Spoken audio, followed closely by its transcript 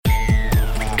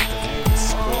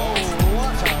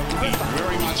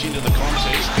gets into the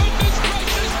contest. Goodness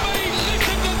gracious me,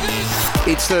 listen to this!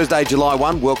 It's Thursday, July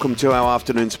 1. Welcome to our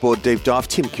afternoon sport deep dive.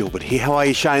 Tim Gilbert here. How are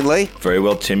you, Shane Lee? Very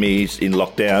well, Timmy's in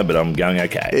lockdown, but I'm going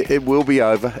okay. It will be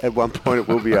over. At one point, it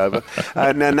will be over.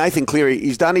 Now, Nathan Cleary,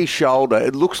 he's done his shoulder.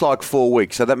 It looks like 4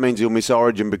 weeks, so that means he'll miss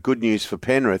Origin, but good news for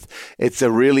Penrith. It's a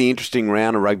really interesting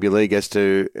round of rugby league as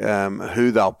to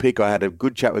who they'll pick. I had a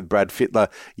good chat with Brad Fittler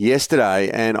yesterday,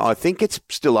 and I think it's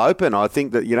still open. I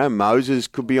think that, Moses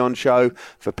could be on show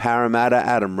for Parramatta,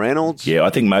 Adam Reynolds. Yeah, I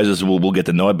think Moses will get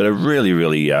the nod, but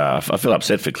I feel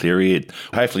upset for Cleary.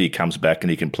 Hopefully he comes back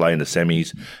and he can play in the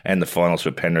semis and the finals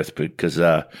for Penrith because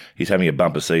he's having a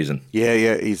bumper season.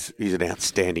 Yeah, he's an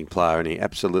outstanding player and he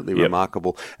absolutely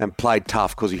remarkable and played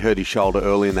tough because he hurt his shoulder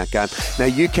early in that game. Now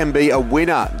you can be a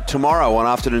winner tomorrow on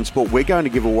Afternoon Sport. We're going to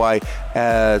give away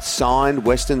a signed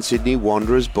Western Sydney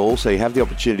Wanderers ball, so you have the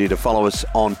opportunity to follow us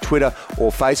on Twitter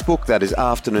or Facebook. That is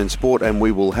Afternoon Sport, and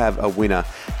we will have a winner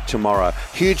tomorrow.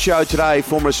 Huge show today.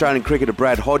 Former Australian cricketer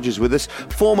Brad Hodge is with us.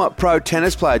 Former pro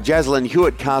tennis player Jazlyn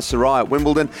Hewitt casts her eye at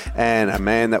Wimbledon, and a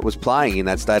man that was playing in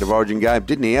that State of Origin game,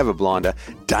 didn't he ever blinder,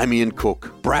 Damien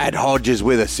Cook. Brad Hodge is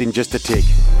with us in just a tick.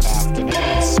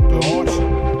 Afternoon sport.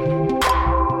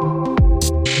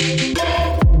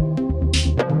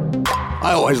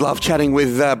 I always love chatting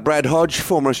with Brad Hodge,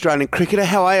 former Australian cricketer.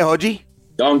 How are you, Hodgie?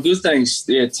 I'm good, thanks.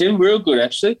 Yeah, Tim, real good,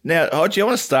 actually. Now, Hodge, I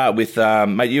want to start with,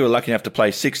 mate, you were lucky enough to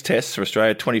play 6 tests for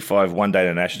Australia, 25 one-day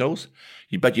internationals,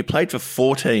 but you played for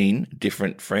 14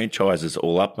 different franchises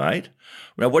all up, mate.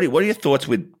 Now, what are your thoughts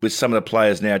with some of the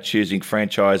players now choosing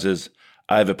franchises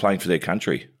over playing for their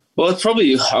country? Well, it's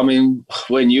probably,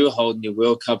 when you were holding your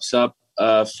World Cups up,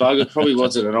 Fargo probably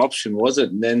wasn't an option, was it?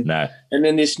 And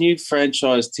then this new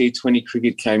franchise T20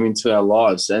 cricket came into our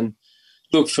lives. And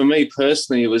look, for me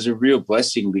personally, it was a real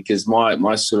blessing because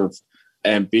my sort of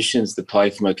ambitions to play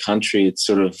for my country had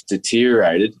sort of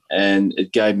deteriorated, and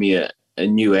it gave me a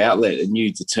new outlet, a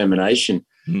new determination.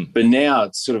 But now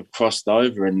it's sort of crossed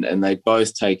over and they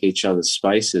both take each other's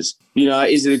spaces.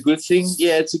 Is it a good thing?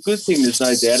 Yeah, it's a good thing. There's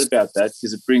no doubt about that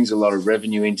because it brings a lot of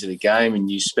revenue into the game and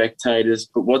new spectators.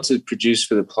 But what's it produce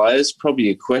for the players? Probably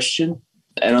a question.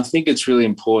 And I think it's really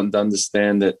important to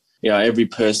understand that every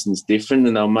person's different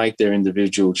and they'll make their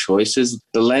individual choices.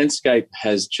 The landscape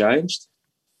has changed,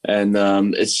 and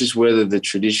it's just whether the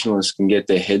traditionalists can get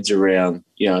their heads around,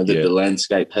 that the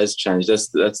landscape has changed. That's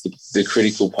the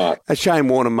critical part. Shane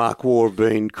Warne and Mark Waugh have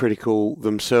been critical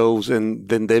themselves, and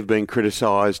then they've been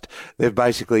criticised. They've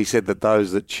basically said that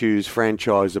those that choose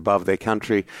franchise above their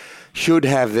country should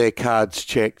have their cards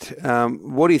checked.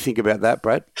 What do you think about that,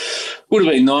 Brad? Would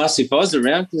have been nice if I was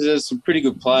around because there's some pretty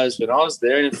good players when I was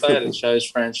there, and if they had chose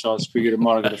franchise cricket, I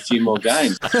might have got a few more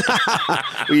games.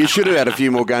 Well, you should have had a few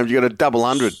more games. You got a double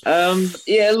 100.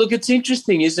 Look, it's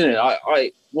interesting, isn't it?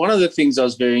 I one of the things I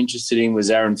was very interested in was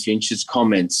Aaron Finch's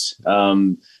comments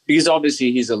because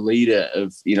obviously he's a leader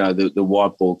of the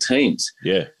white ball teams.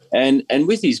 Yeah. And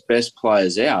with his best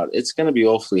players out, it's going to be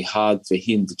awfully hard for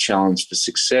him to challenge for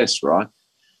success, right?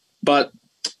 But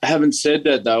having said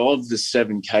that, though, of the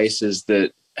 7 cases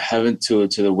that haven't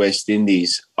toured to the West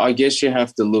Indies, I guess you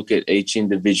have to look at each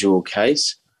individual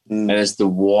case as to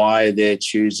why they're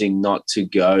choosing not to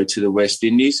go to the West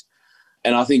Indies.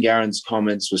 And I think Aaron's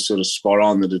comments were sort of spot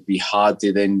on that it'd be hard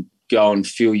to then go and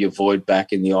fill your void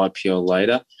back in the IPL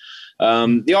later.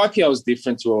 The IPL is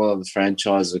different to all other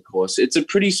franchises, of course. It's a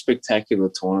pretty spectacular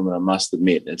tournament, I must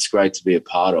admit. It's great to be a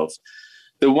part of.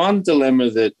 The one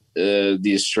dilemma that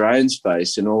the Australians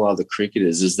face and all other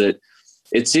cricketers is that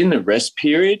it's in the rest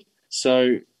period.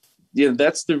 So,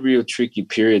 that's the real tricky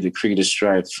period that Cricket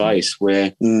Australia face,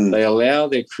 where they allow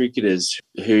their cricketers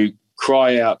who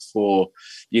cry out for,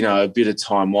 a bit of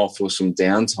time off or some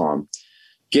downtime,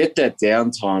 get that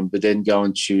downtime, but then go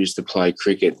and choose to play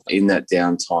cricket in that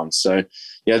downtime. So,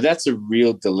 that's a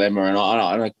real dilemma.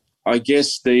 And I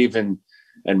guess Steve and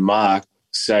Mark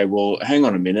say, well, hang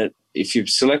on a minute. If you've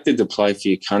selected to play for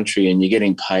your country and you're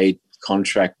getting paid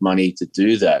contract money to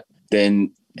do that,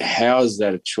 then how is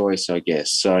that a choice, I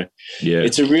guess? So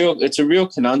it's a real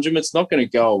conundrum. It's not going to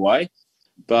go away,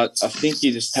 but I think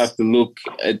you just have to look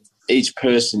at each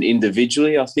person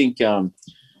individually. I think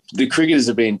the cricketers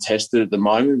are being tested at the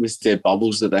moment with their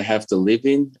bubbles that they have to live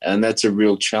in, and that's a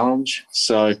real challenge.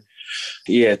 So,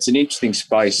 it's an interesting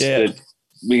space that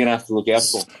we're going to have to look out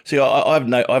for. See, I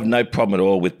have no problem at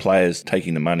all with players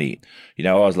taking the money.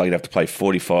 I was lucky enough to play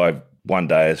 45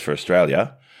 one-days for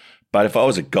Australia, but if I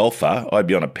was a golfer, I'd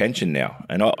be on a pension now,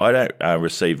 and I don't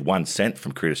receive 1 cent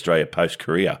from Cricket Australia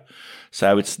post-career.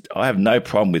 So I have no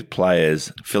problem with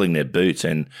players filling their boots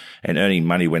and earning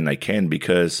money when they can,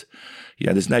 because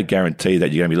there's no guarantee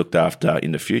that you're going to be looked after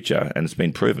in the future, and it's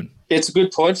been proven. It's a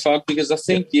good point, Fug, because I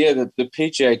think, the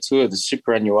PGA Tour, the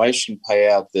superannuation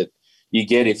payout that you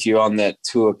get if you're on that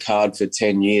tour card for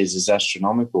 10 years is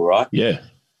astronomical, right? Yeah.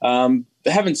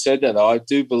 Having said that, though, I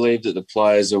do believe that the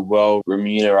players are well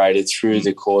remunerated through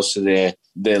the course of their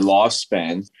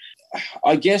lifespan.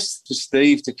 I guess for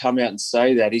Steve to come out and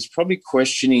say that, he's probably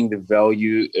questioning the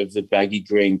value of the baggy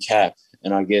green cap,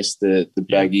 and I guess the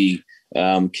baggy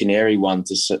canary one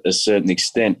to a certain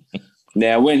extent.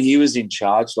 Now, when he was in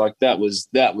charge, that was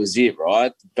it,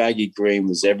 right? The baggy green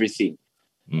was everything.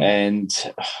 And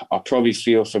I probably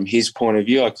feel from his point of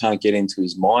view, I can't get into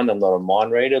his mind. I'm not a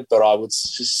mind reader, but I would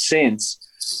sense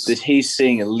that he's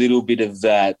seeing a little bit of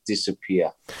that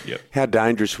disappear. Yep. How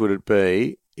dangerous would it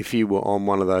be if you were on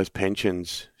one of those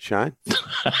pensions, Shane?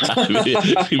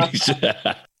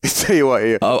 Tell you what,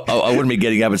 I wouldn't be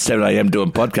getting up at 7 a.m.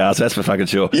 doing podcasts, that's for fucking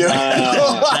sure.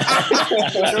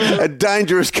 A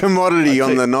dangerous commodity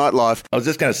on the nightlife. I was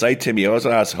just going to say, Timmy, I was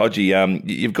going to ask Hodgie,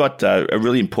 you've got a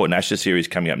really important Ashes series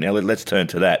coming up now. Let's turn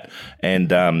to that.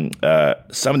 And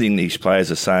some of the English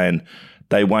players are saying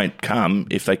they won't come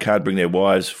if they can't bring their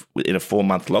wives in a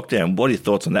 4-month lockdown. What are your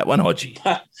thoughts on that one, Hodgie?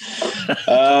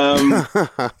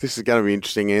 This is going to be an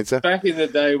interesting answer. Back in the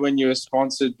day when you were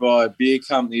sponsored by beer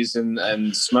companies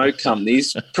and smoke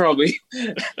companies, probably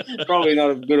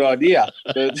not a good idea.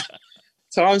 But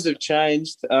times have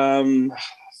changed. I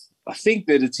think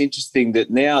that it's interesting that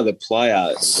now the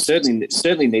player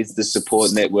certainly needs the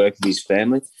support network of his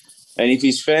family. And if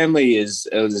his family is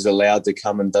allowed to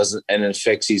come and it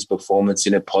affects his performance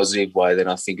in a positive way, then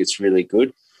I think it's really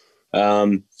good.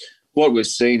 What we've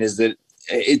seen is that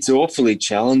it's awfully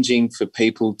challenging for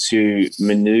people to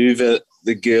manoeuvre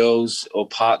the girls or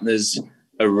partners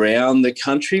around the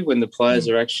country when the players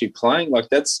are actually playing.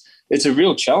 It's a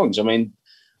real challenge. I mean,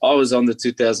 I was on the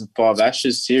 2005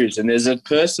 Ashes series, and there's a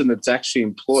person that's actually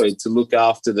employed to look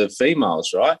after the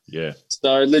females, right? Yeah.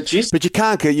 So But you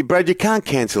can't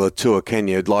cancel a tour, can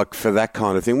you? For that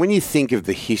kind of thing. When you think of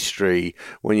the history,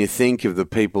 when you think of the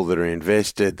people that are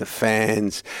invested, the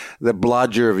fans, the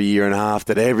bludger of a year and a half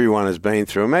that everyone has been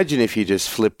through, imagine if you just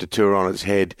flipped a tour on its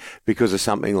head because of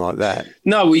something like that.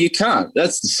 No, well, you can't.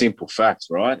 That's the simple fact,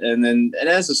 right? And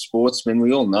as a sportsman,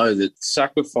 we all know that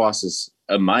sacrifices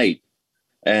are made.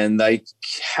 And they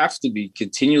have to be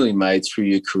continually made through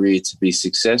your career to be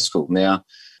successful. Now,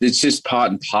 it's just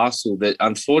part and parcel that,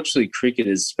 unfortunately,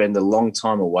 cricketers spend a long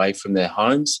time away from their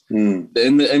homes. And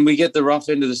we get the rough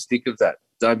end of the stick of that.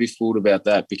 Don't be fooled about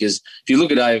that, because if you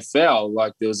look at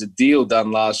AFL, there was a deal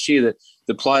done last year that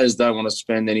the players don't want to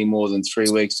spend any more than 3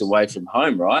 weeks away from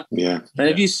home, right? Yeah. And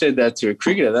if you said that to a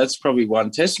cricketer, that's probably one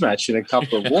test match and a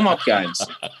couple of warm-up games.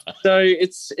 So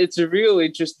it's a real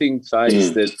interesting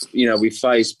phase that, we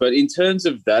face. But in terms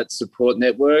of that support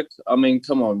network, I mean,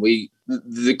 come on,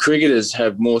 the cricketers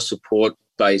have more support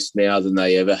base now than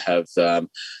they ever have.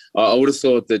 I would have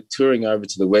thought that touring over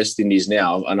to the West Indies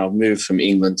now, and I've moved from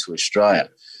England to Australia,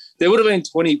 there would have been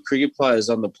 20 cricket players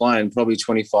on the plane, probably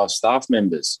 25 staff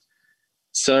members.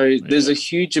 So there's a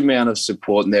huge amount of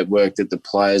support network that the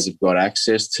players have got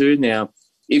access to. Now,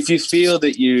 if you feel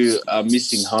that you are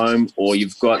missing home or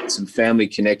you've got some family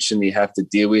connection that you have to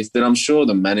deal with, then I'm sure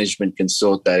the management can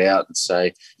sort that out and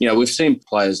say, we've seen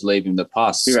players leave in the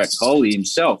past. Virat Kohli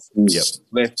himself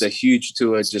left a huge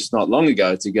tour just not long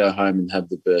ago to go home and have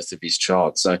the birth of his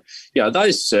child. So,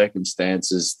 those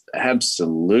circumstances,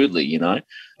 absolutely,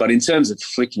 But in terms of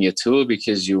flicking a tour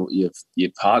because your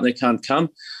partner can't come,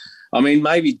 I mean,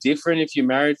 maybe different if you're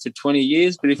married for 20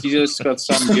 years, but if you just got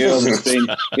some girl that's been,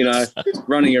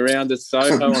 running around at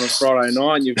Soho on a Friday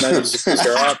night and you've managed to pick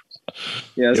her up,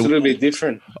 it's a little bit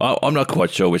different. I'm not quite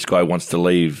sure which guy wants to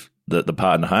leave the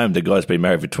partner home. The guy's been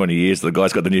married for 20 years. The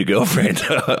guy's got the new girlfriend.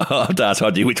 I'll have to ask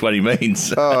Hodgie which one he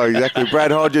means. Oh, exactly.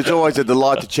 Brad Hodge, it's always a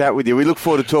delight to chat with you. We look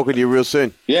forward to talking to you real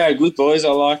soon. Yeah, good boys.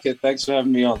 I like it. Thanks for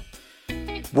having me on.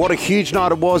 What a huge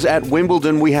night it was at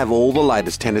Wimbledon. We have all the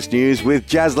latest tennis news with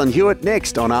Jaslyn Hewitt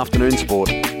next on Afternoon Sport.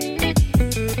 I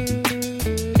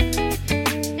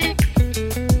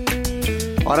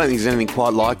don't think there's anything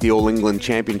quite like the All England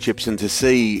Championships, and to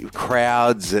see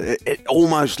crowds, it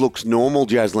almost looks normal,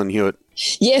 Jaslyn Hewitt.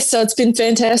 Yes, so it's been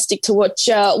fantastic to watch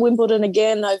Wimbledon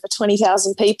again. Over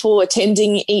 20,000 people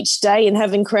attending each day and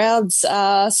having crowds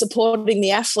supporting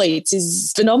the athletes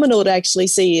is phenomenal to actually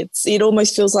see. It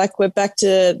almost feels like we're back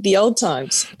to the old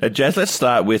times. Now, Jazz, let's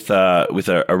start with a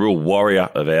real warrior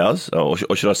of ours, or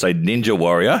should I say ninja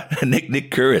warrior,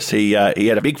 Nick Kyrgios. He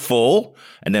had a big fall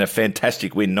and then a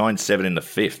fantastic win, 9-7 in the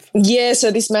fifth. Yeah, so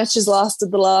this match has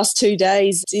lasted the last 2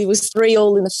 days. It was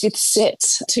 3-3 in the fifth set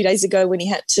 2 days ago when he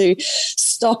had to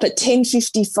stop at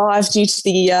 10:55 due to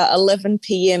the 11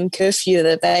 p.m. curfew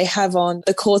that they have on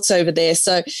the courts over there.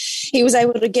 So he was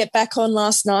able to get back on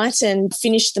last night and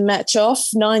finish the match off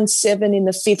 9-7 in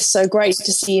the fifth. So great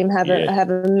to see him have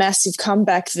a massive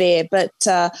comeback there. But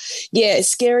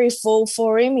scary fall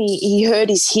for him. He hurt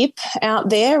his hip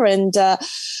out there, and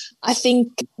I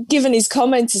think, given his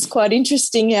comments, it's quite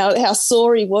interesting how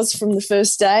sore he was from the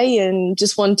first day and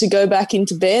just wanted to go back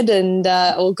into bed and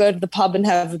or go to the pub and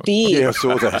have a beer. Yeah, I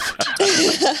saw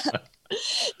that.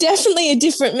 Definitely a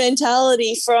different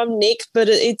mentality from Nick, but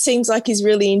it seems like he's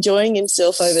really enjoying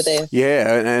himself over there.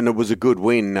 Yeah, and it was a good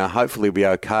win. Hopefully he'll be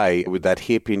okay with that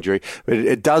hip injury. But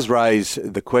it does raise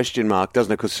the question mark,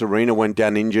 doesn't it? Because Serena went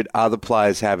down injured. Other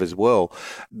players have as well.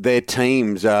 Their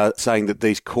teams are saying that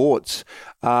these courts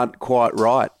aren't quite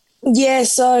right. Yeah,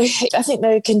 so I think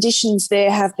the conditions there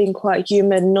have been quite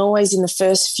humid and always in the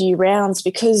first few rounds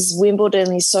because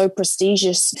Wimbledon is so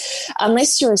prestigious.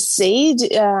 Unless you're a seed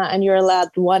and you're allowed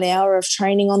 1 hour of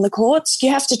training on the courts, you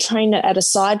have to train at a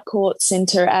side court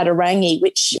centre at Arangi,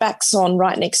 which backs on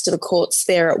right next to the courts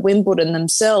there at Wimbledon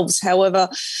themselves. However,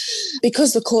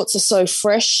 because the courts are so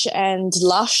fresh and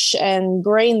lush and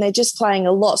green, they're just playing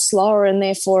a lot slower and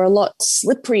therefore a lot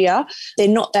slipperier. They're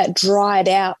not that dried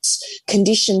out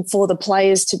condition for the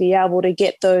players to be able to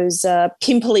get those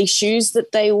pimply shoes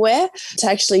that they wear to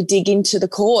actually dig into the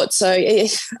court. So,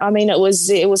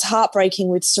 it was heartbreaking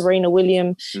with Serena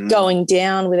Williams going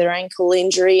down with her ankle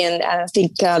injury and I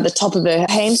think the top of her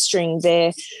hamstring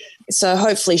there. So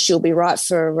hopefully she'll be right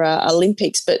for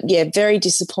Olympics. But, yeah, very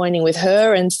disappointing with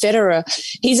her. And Federer,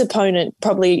 his opponent,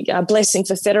 probably a blessing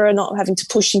for Federer not having to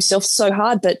push himself so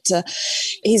hard. But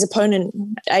his opponent,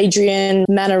 Adrian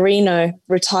Manarino,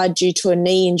 retired due to a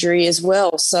knee injury as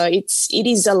well. So it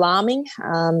is alarming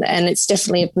and it's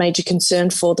definitely a major concern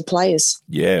for the players.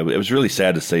 Yeah, it was really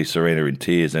sad to see Serena in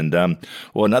tears. And,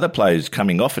 another player who's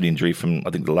coming off an injury from,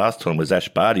 I think the last time was Ash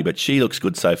Barty, but she looks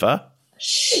good so far.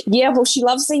 Yeah, well, she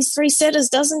loves these three setters,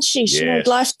 doesn't she? She made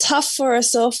life tough for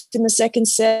herself in the second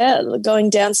set, going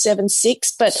down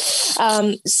 7-6. But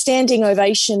standing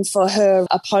ovation for her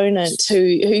opponent,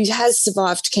 who has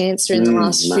survived cancer in the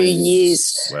last few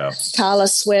years. Wow. Carla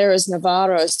Suarez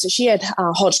Navarro. So she had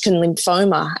Hodgkin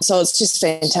lymphoma. So it's just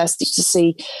fantastic to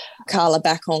see Carla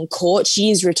back on court.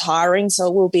 She is retiring, so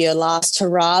it will be her last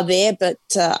hurrah there. But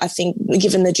I think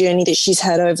given the journey that she's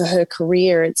had over her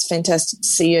career, it's fantastic to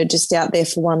see her just out there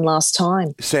for one last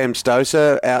time. Sam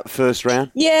Stosur out first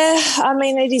round. Yeah, I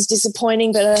mean, it is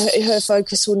disappointing, but her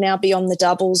focus will now be on the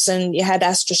doubles. And you had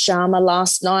Astra Sharma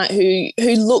last night who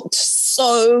looked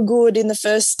so good in the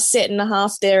first set and a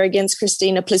half there against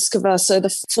Kristina Pliskova. So the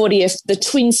 40th, the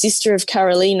twin sister of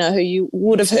Karolina, who you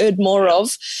would have heard more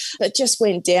of, but just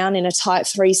went down in a tight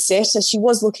 3-set. So she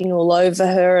was looking all over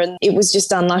her and it was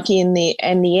just unlucky in the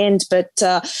end. But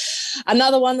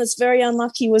another one that's very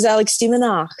unlucky was Alex de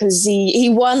Minaur because he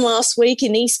won last week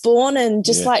in Eastbourne and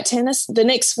just like tennis, the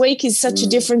next week is such a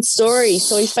different story.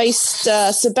 So he faced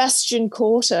Sebastian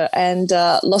Korda and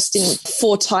lost in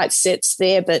 4 tight sets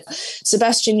there. But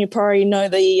Sebastian, you probably know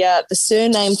the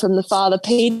surname from the father,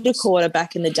 Peter Korda,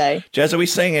 back in the day. Jazz, are we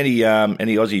seeing any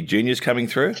Aussie juniors coming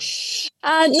through?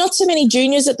 Not so many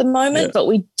juniors at the moment, but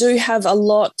we do have a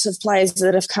lot of players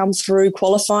that have come through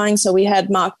qualifying. So we had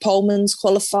Mark Polmans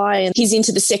qualify and he's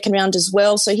into the second round as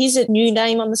well. So he's a new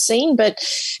name on the scene, but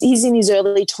he's in his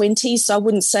early 20s. So I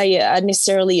wouldn't say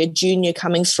necessarily a junior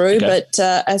coming through, but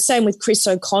same with Chris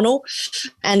O'Connell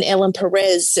and Ellen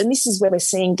Perez. And this is where we're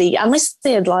seeing unless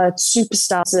they're like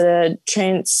superstars that are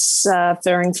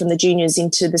transferring from the juniors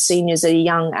into the seniors at a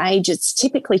young age, it's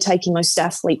typically taking most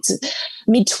athletes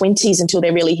mid-20s until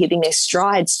they're really hitting their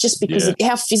strides just because of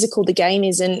how physical the game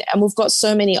is. And we've got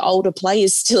so many older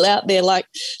players still out there like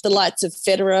the likes of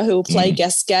Federer who will play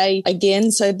Gasquet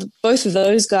again. So both of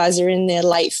those guys are in their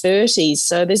late 30s.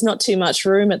 So there's not too much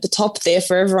room at the top there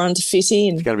for everyone to fit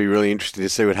in. It's going to be really interesting to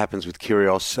see what happens with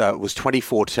Kyrgios. It was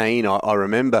 2014. I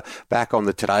remember back on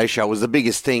the Today Show. It was the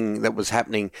biggest thing that was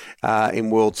happening in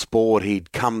world sport.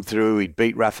 He'd come through. He'd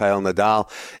beat Rafael Nadal.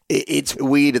 It's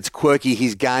weird. It's quirky.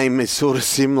 His game is sort of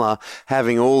similar,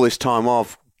 having all this time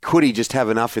off, could he just have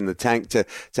enough in the tank to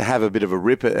have a bit of a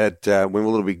rip at Wimbledon?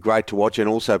 It'll be great to watch, and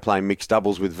also playing mixed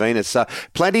doubles with Venus. So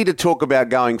plenty to talk about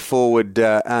going forward,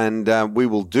 and we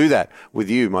will do that with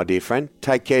you, my dear friend.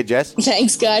 Take care, Jess.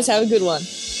 Thanks, guys. Have a good one.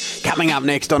 Coming up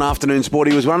next on Afternoon Sport,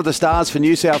 he was one of the stars for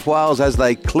New South Wales as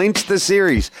they clinched the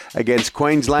series against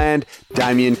Queensland,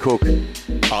 Damien Cook.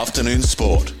 Afternoon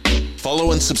Sport.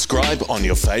 Follow and subscribe on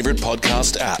your favourite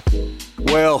podcast app.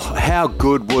 Well, how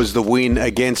good was the win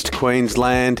against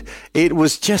Queensland? It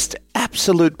was just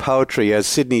absolute poetry as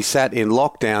Sydney sat in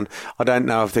lockdown. I don't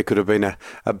know if there could have been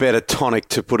a better tonic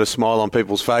to put a smile on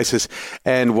people's faces.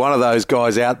 And one of those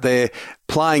guys out there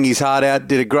playing his heart out,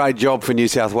 did a great job for New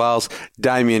South Wales.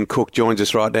 Damien Cook joins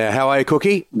us right now. How are you,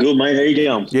 Cookie? Good, mate. How you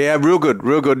going? Yeah, real good,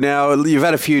 real good. Now, you've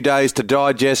had a few days to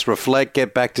digest, reflect,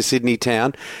 get back to Sydney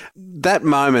town. That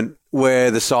moment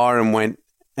where the siren went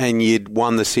and you'd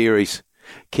won the series,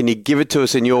 can you give it to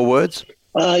us in your words?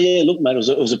 Yeah, look, mate,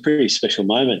 it was a pretty special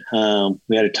moment.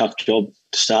 We had a tough job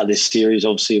to start this series,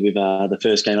 obviously, with the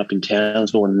first game up in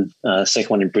Townsville and second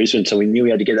one in Brisbane. So we knew we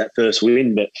had to get that first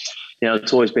win. But,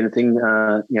 it's always been a thing,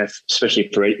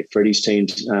 especially for Eddie's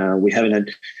teams. We haven't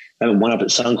won up at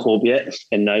Suncorp yet,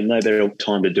 and no better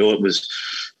time to do it was,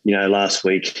 last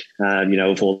week,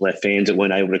 with all their fans that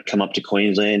weren't able to come up to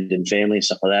Queensland and family and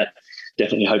stuff like that.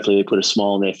 Definitely, hopefully, it put a smile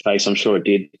on their face. I'm sure it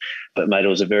did. But, mate, it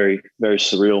was a very, very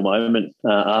surreal moment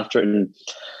after it. And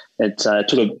it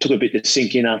took a bit to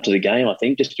sink in after the game, I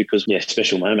think, just because,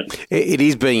 special moment. It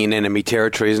is being in enemy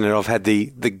territory, isn't it? I've had the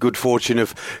good fortune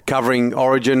of covering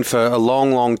Origin for a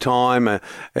long, long time,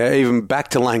 even back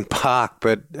to Lang Park.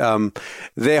 But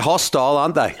they're hostile,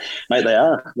 aren't they? Mate, they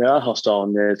are. They are hostile.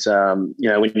 And it's,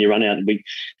 when you run out,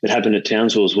 it happened at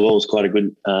Townsville as well. It's quite a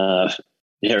good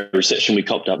reception we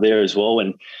copped up there as well.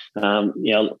 And,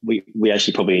 we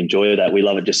actually probably enjoy that. We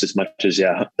love it just as much as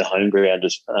the home ground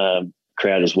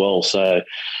crowd as well. So,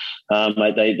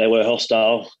 mate, they were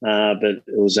hostile, but it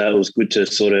was good to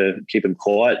sort of keep them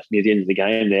quiet near the end of the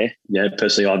game there.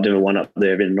 Personally, I've never won up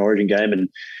there in an Origin game, and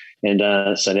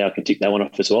so now I can tick that one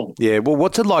off as well. Yeah, well,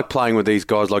 what's it like playing with these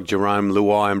guys like Jerome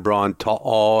Luai and Brian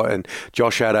To'o and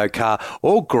Josh Addo-Carr?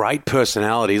 All great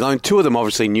personalities. I mean, two of them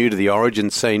obviously new to the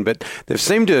Origin scene, but they've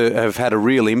seemed to have had a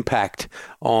real impact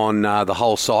on the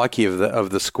whole psyche of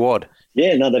the squad.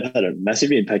 Yeah, no, they've had a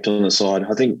massive impact on the side.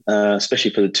 I think,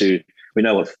 especially for the two, we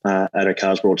know what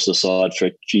Addo-Carr's brought to the side for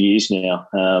a few years now.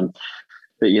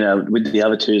 But, with the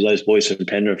other two, those boys from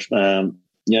Penrith,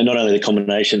 not only the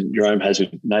combination Jerome has with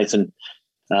Nathan,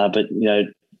 but,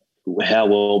 how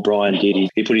well Brian did.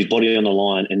 He put his body on the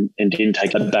line and didn't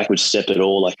take a backward step at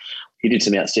all. Like, he did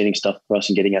some outstanding stuff for us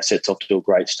and getting our sets off to a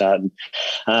great start.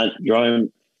 And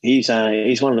Jerome, he's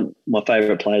one of my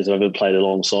favourite players that I've ever played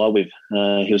alongside with.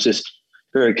 He was just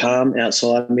very calm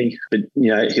outside me, but,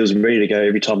 he was ready to go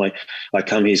every time I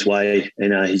come his way,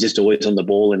 and he's just always on the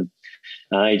ball, and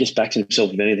he just backs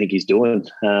himself with anything he's doing.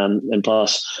 And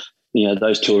plus,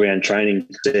 those two around training,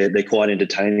 they're quite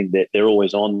entertaining. They're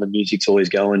always on. The music's always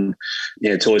going.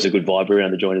 Yeah, it's always a good vibe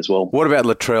around the joint as well. What about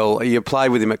Latrell? You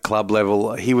played with him at club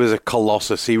level. He was a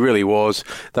colossus. He really was.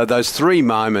 Those three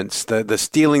moments, the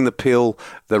stealing the pill,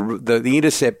 the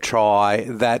intercept try,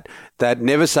 that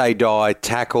never say die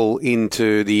tackle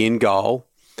into the in goal,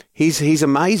 he's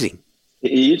amazing.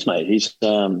 He is, mate. He's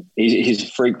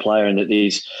a freak player, and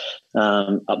he's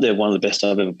up there, one of the best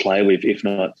I've ever played with, if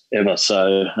not ever.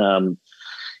 So, and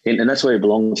that's where he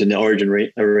belongs in the Origin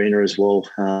arena as well.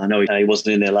 I know he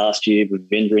wasn't in there last year with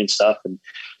injury and stuff, and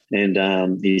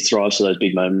he thrives for those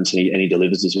big moments, and he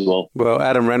delivers as well. Well,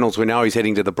 Adam Reynolds, we know he's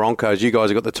heading to the Broncos. You guys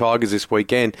have got the Tigers this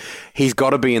weekend. He's got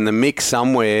to be in the mix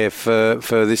somewhere for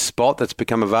this spot that's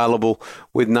become available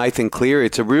with Nathan Cleary.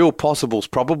 It's a real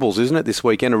probables, isn't it, this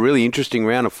weekend? A really interesting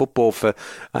round of football for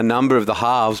a number of the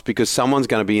halves because someone's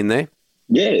going to be in there.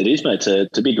 Yeah, it is, mate.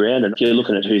 It's a big round, and if you're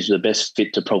looking at who's the best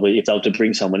fit to probably, if they were to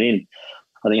bring someone in,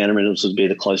 I think Adam Reynolds would be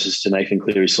the closest to Nathan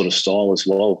Cleary's sort of style as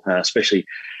well, especially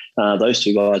those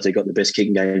two guys. They got the best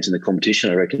kicking games in the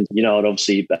competition, I reckon. I'd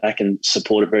obviously back and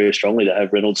support it very strongly to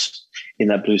have Reynolds in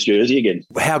that Blues jersey again.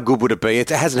 How good would it be? It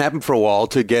hasn't happened for a while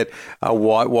to get a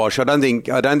whitewash. I don't think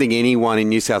anyone in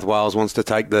New South Wales wants to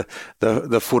take the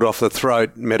foot off the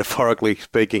throat, metaphorically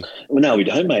speaking. Well, no, we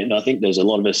don't, mate. And I think there's a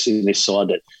lot of us in this side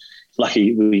that,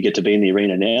 lucky we get to be in the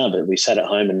arena now, but we sat at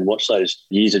home and watched those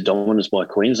years of dominance by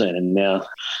Queensland, and now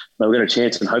we've got a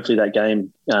chance, and hopefully that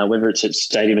game, whether it's at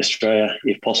Stadium Australia,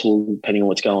 if possible, depending on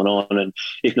what's going on, and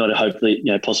if not, hopefully,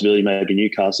 possibility maybe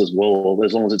Newcastle as well.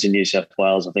 As long as it's in New South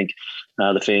Wales, I think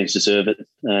the fans deserve it,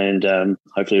 and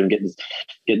hopefully we can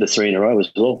get the 3 in a row as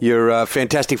well. You're a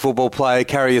fantastic football player.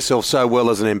 Carry yourself so well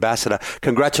as an ambassador.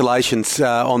 Congratulations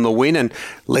on the win, and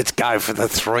let's go for the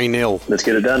 3-0. Let's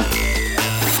get it done.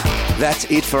 That's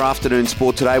it for Afternoon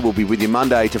Sport today. We'll be with you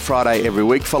Monday to Friday every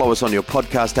week. Follow us on your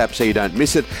podcast app so you don't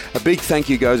miss it. A big thank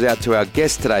you goes out to our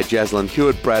guests today, Jaslyn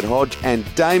Hewitt, Brad Hodge and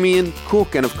Damien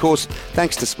Cook. And, of course,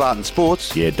 thanks to Spartan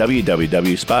Sports. Yeah,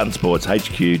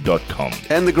 www.spartansportshq.com.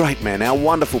 And the great man, our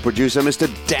wonderful producer, Mr.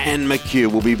 Dan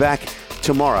McHugh, will be back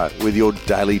tomorrow with your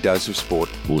daily dose of sport.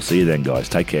 We'll see you then, guys.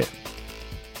 Take care.